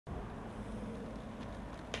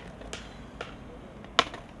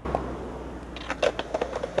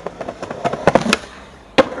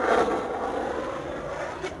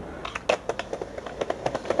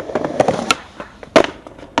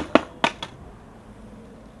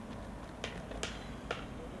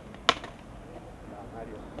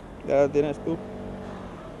¿Qué edad tienes tú?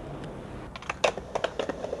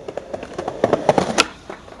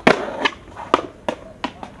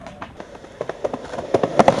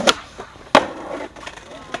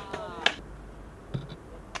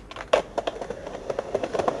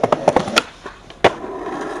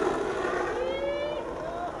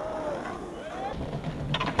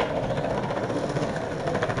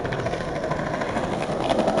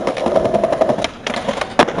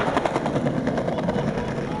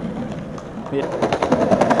 Bien.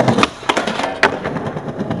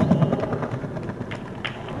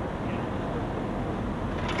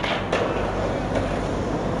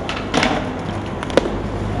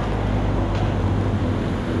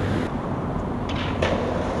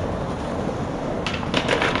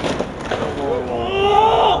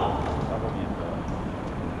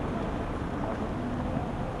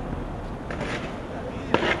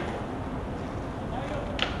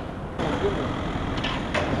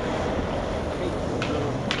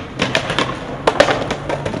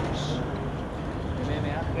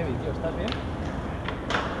 ¿Estás bien?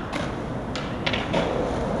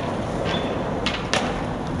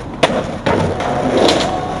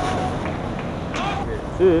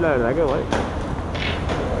 Sí, la verdad que guay.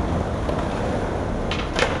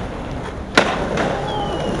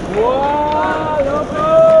 ¡Wow! ¡Loco!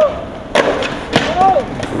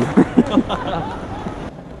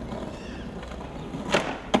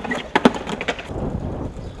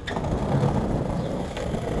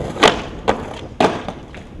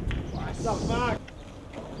 What the fuck?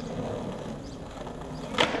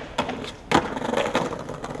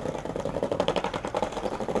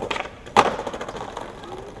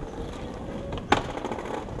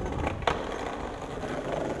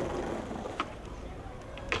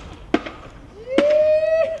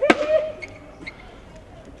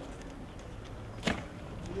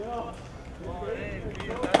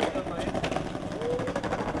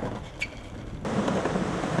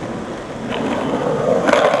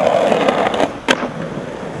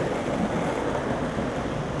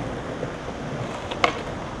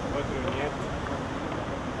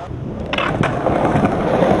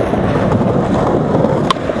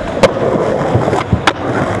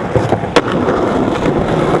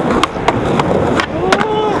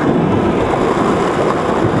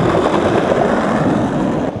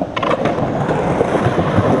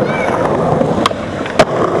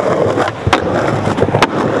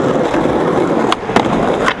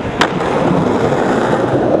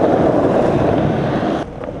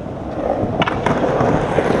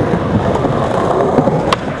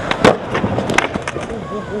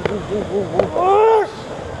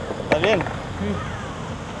 ¿Estás bien? Sí.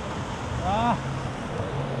 Ah.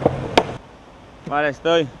 Vale,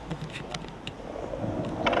 estoy.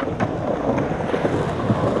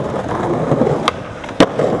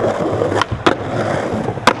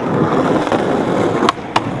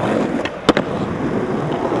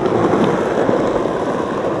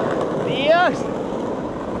 ¡Dios!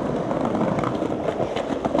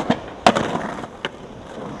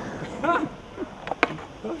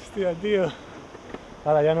 Hostia, tío.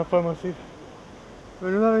 Ahora ya no podemos ir. Fue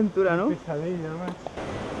una aventura, ¿no? Pesadilla, más.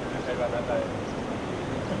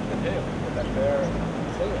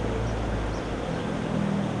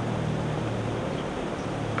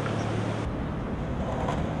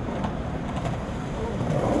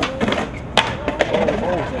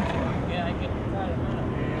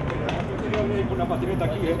 Una patineta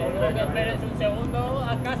aquí, ¿eh? Esperes un segundo,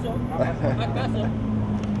 ¿acaso? ¿Acaso?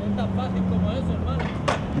 No es tan fácil como eso, hermano.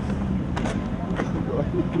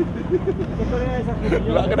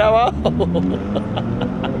 Lo ha grabado.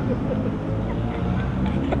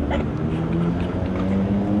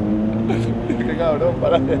 Qué cabrón,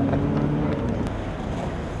 para. Dios.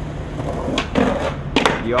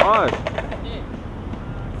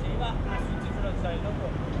 Se iba a su chifronza, loco.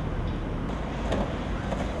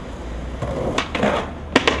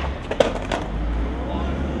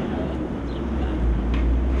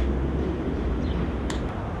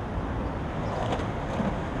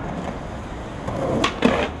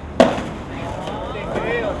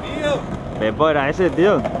 Pepo era ese,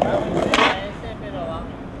 tío. Ese, pero vamos.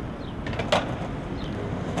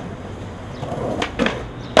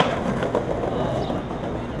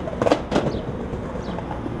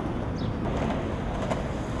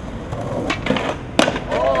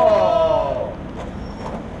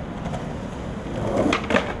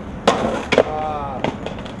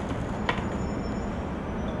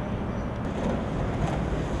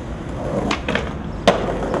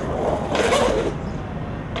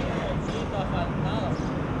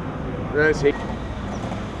 Sí.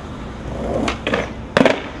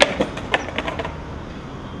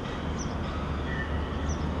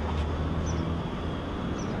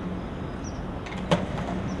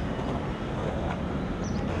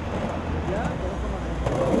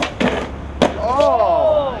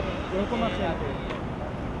 conozco más gente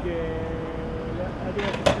que ha tenido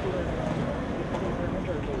ese tipo de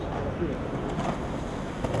entrenamiento del coach.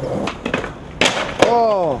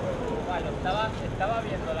 ¡Oh! Bueno, estaba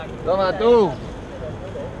viendo la... Toma tú.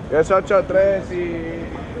 Es 8-3 y...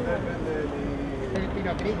 El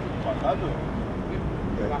tiro crítico. Bajando.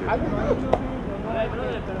 Bajando, ¿no? Ay,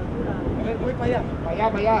 brother, A ver, voy para allá. Para allá,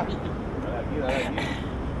 para allá. Dale aquí, dale aquí.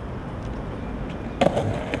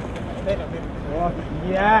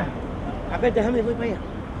 Ya. A ver, déjame, voy para allá.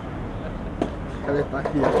 Qué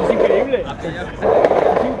despacio. Eso es increíble. Eso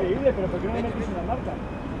es increíble, pero ¿por qué no me metís en la marca?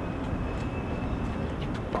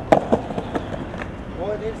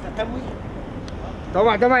 Joder, está muy...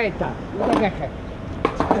 Toma, toma esta. No te quejes.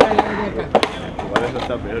 Igual eso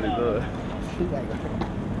está peor y todo,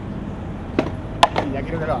 Y ya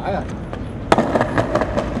quiero que lo hagas.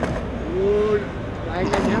 Uy, me has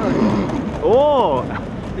engañado, ¿eh? ¡Oh!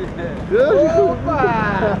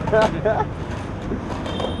 ¡Opa!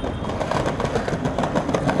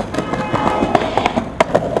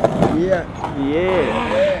 Bien. Bien.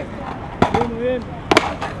 Muy bien.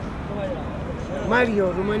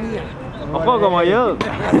 Mario, Rumanía. Ojo como yo.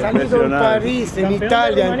 Ha salido en París, en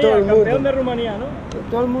Italia, en todo el Campeón de mundo. Rumanía, ¿no?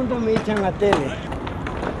 Todo el mundo me echa en la tele.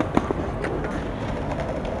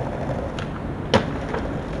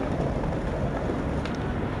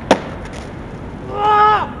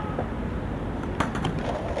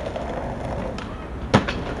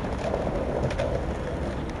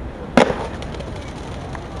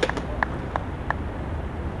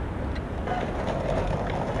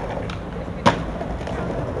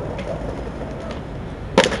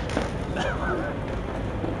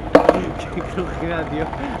 Qué era, tío.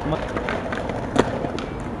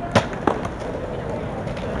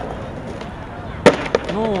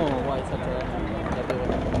 No, guay, se ha hecho ya te digo.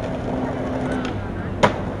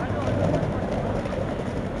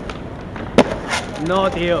 No,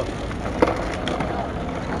 tío.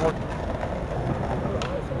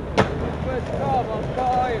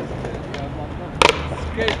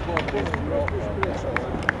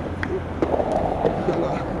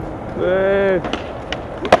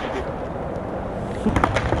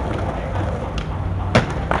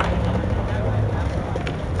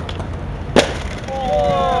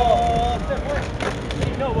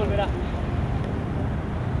 No volverá.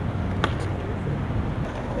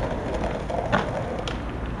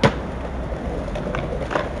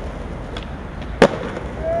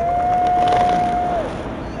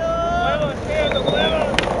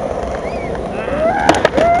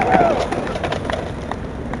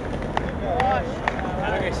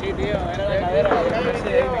 Claro que sí, tío, era la cadera la de Pepe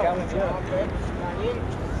Garcia y me cago en Dios.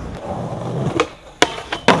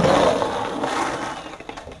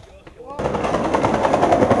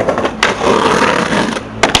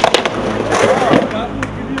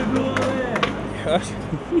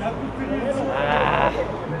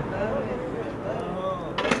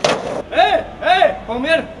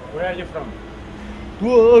 Comer. Where are you from?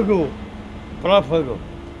 Fuego. Para fuego.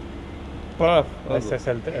 Para Ese es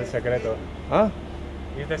el secreto. ¿Ah?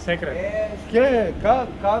 It's the secret. ¿Qué?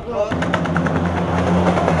 Cago.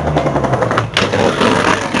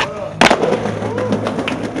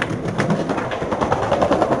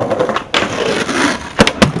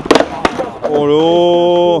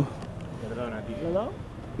 ¡Oh, Perdona, tío.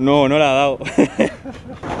 no! No la ha dado.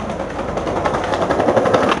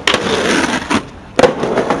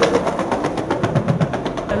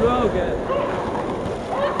 Luego que...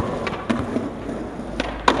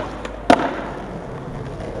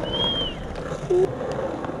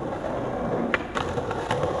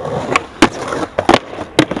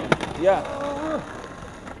 Ya.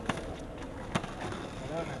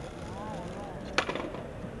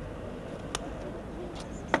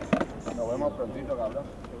 Nos vemos prontito, cabrón.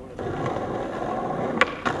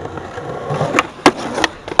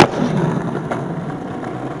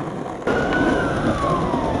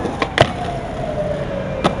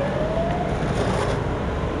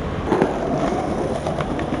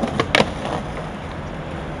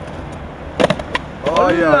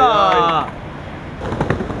 Ay, ay, ay.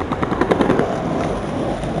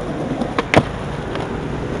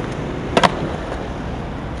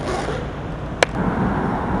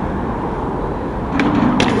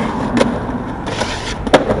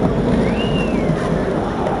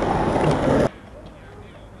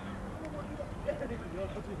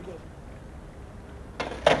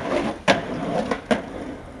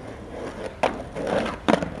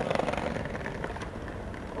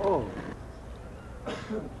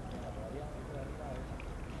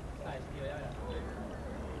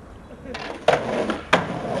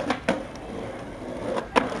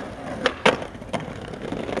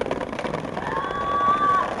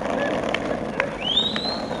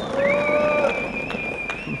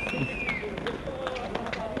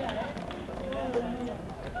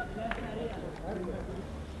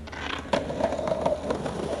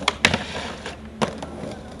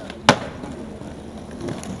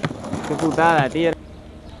 putada, tío.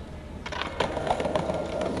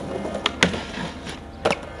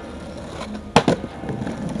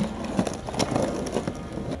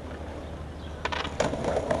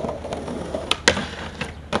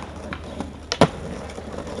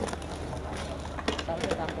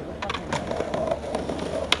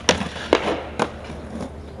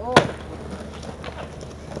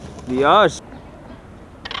 Dios.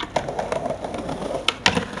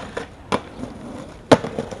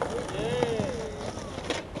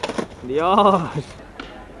 Dios.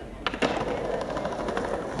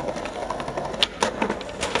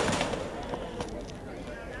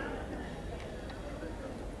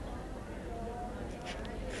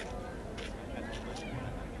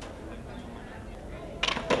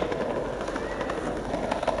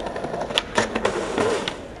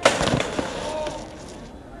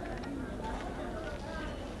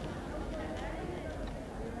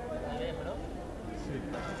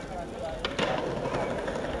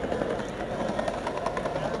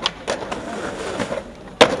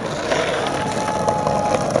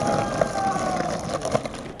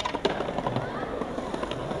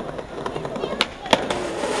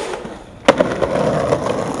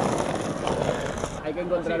 Hay que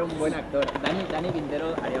encontrar un buen actor. Dani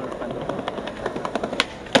Quintero haría unos cuantos.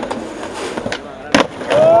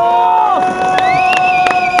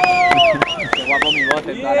 Qué guapo mi voz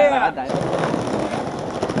en toda la gata,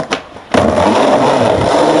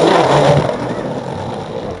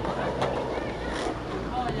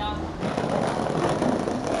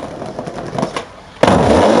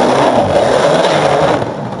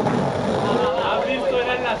 Has visto,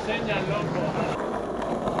 eran las señas, loco.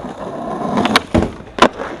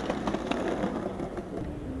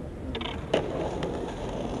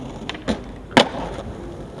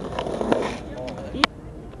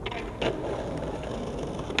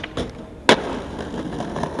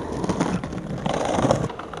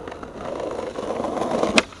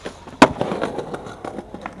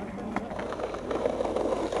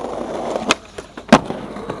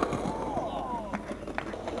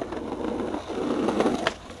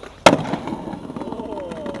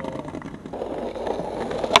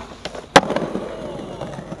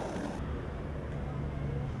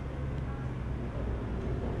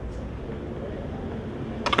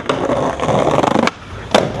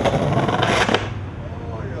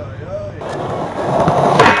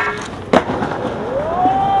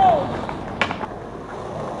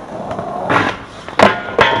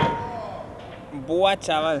 Buah,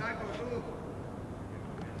 chaval.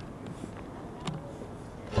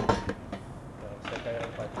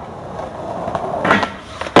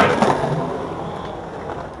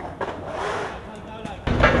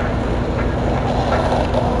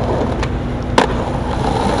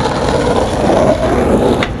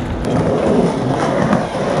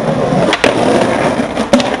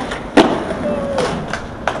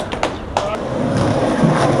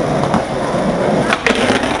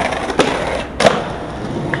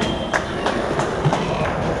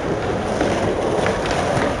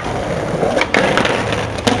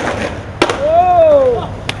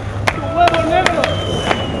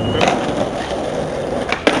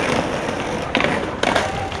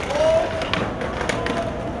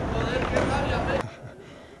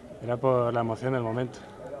 Era por la emoción del momento.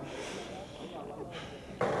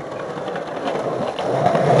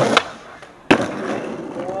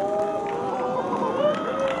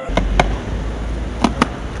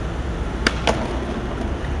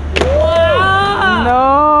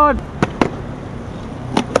 No.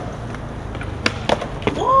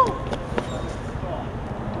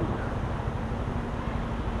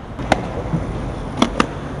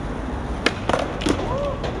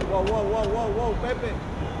 Wow, Pepe.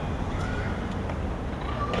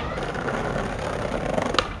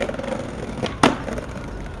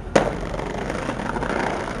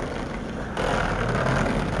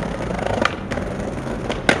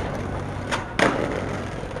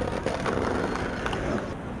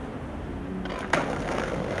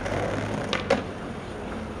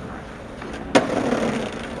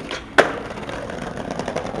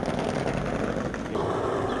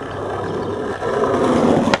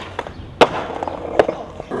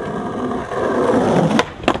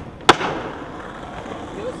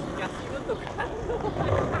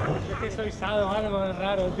 Soy sado, algo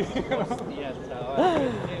raro, tío. Hostia,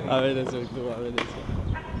 chaval. A ver eso, tú, a ver eso.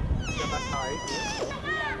 ¿Qué ha pasado ahí, tío?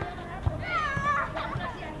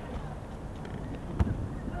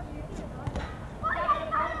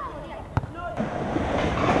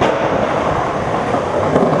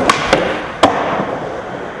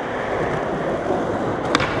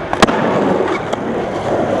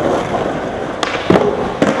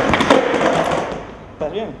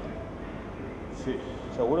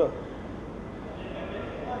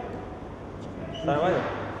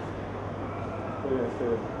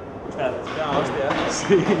 Hostia.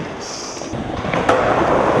 Sí.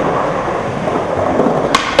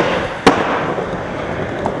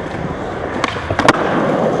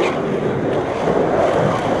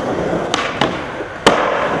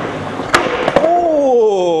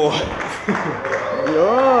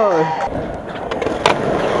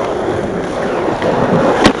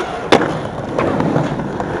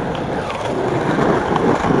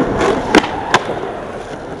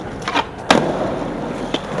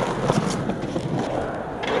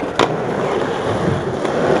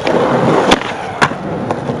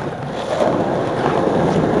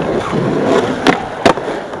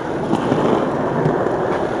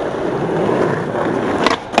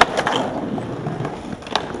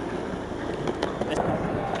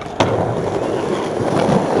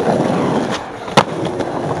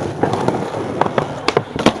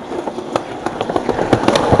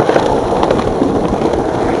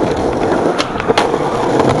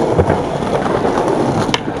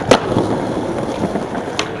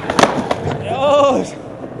 Dios.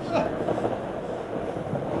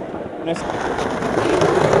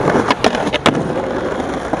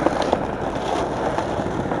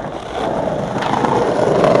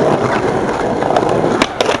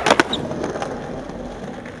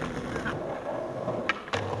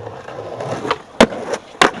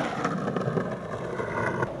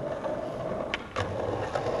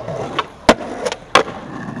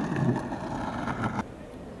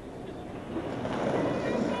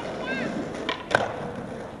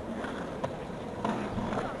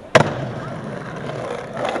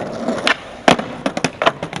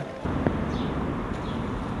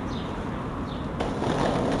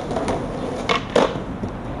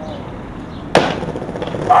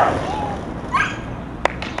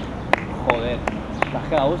 Joder, te has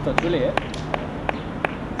quedado a gusto, Chuli,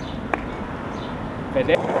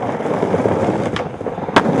 Pepe.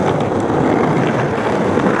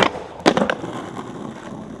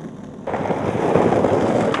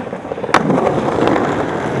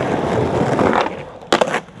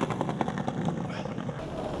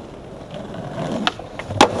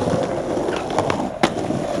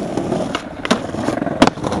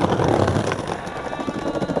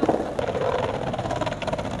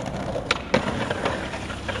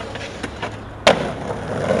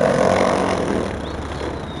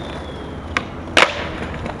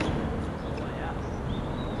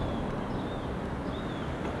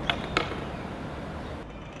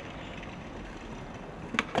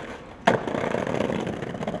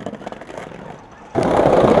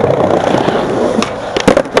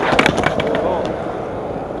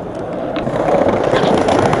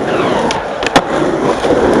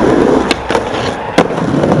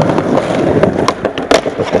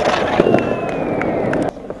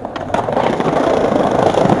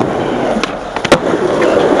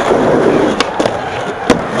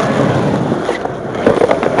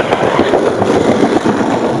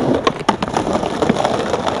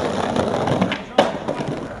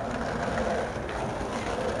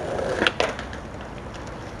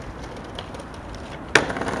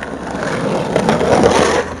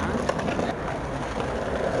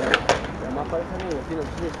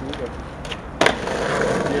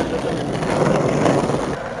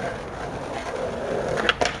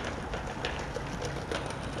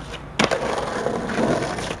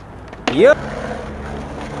 Yep.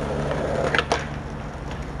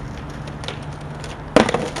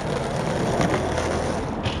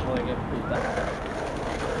 Joder, qué puta.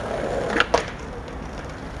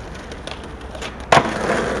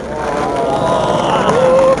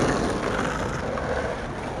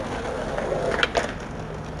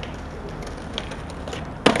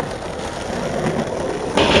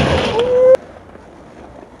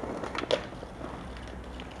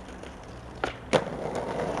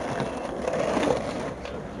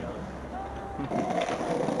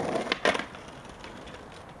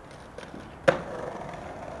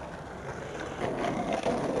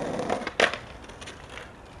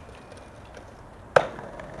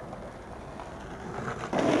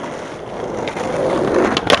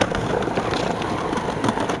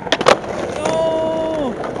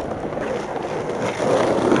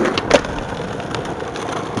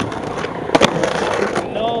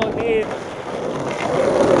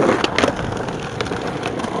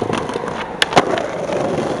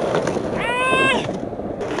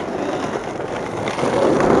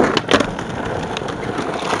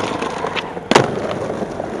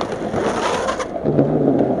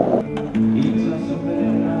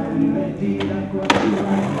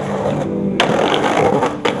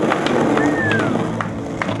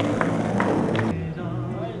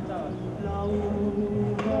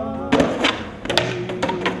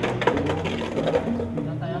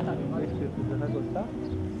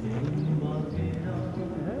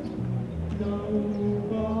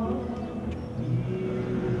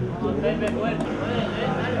 fuerte.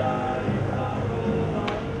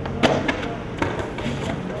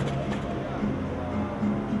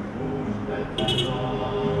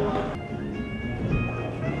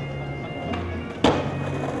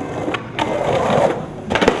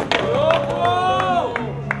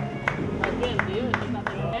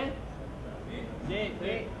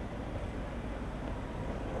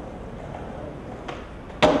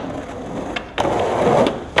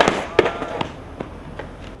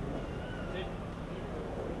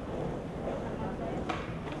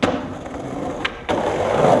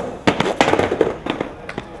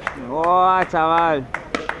 ¡Buah, chaval!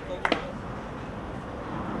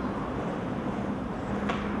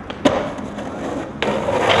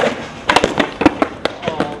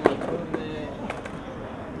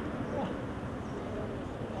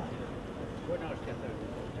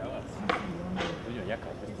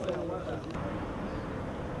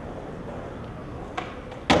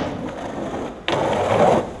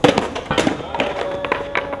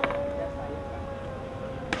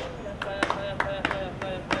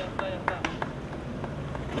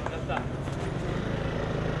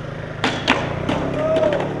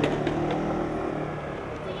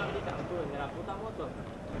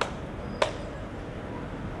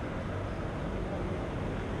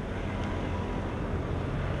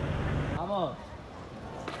 Vamos.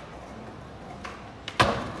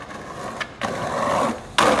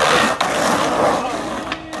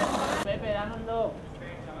 Pepe, dánoslo.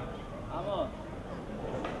 Vamos.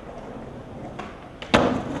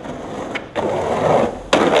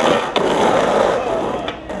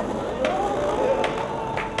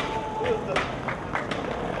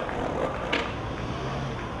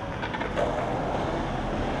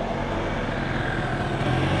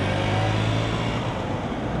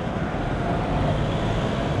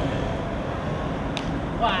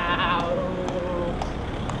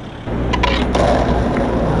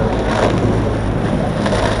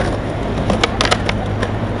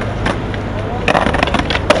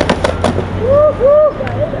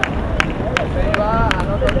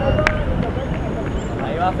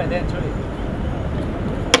 Ahí va Fede, Chuli.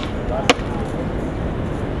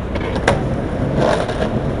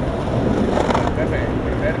 Pepe,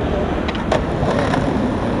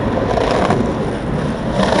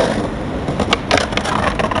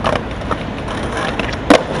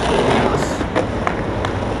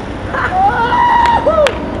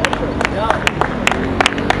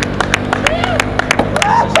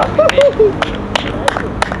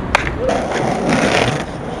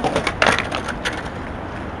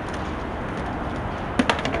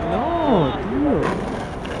 ¡No, tío!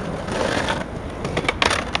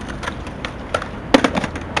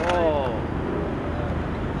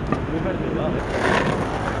 Muy perturbado.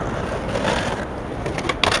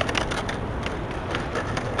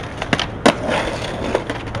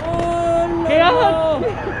 ¿Qué haces?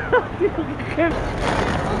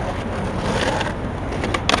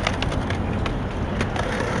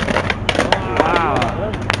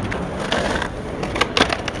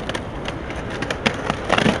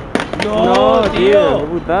 No, tío. ¡Qué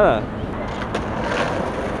putada!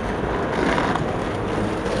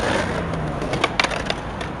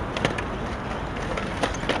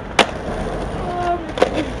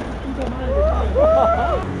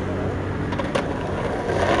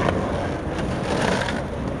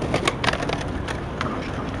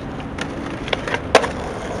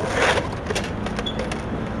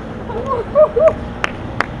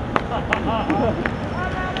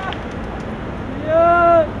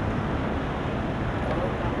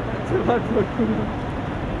 Se va por culo.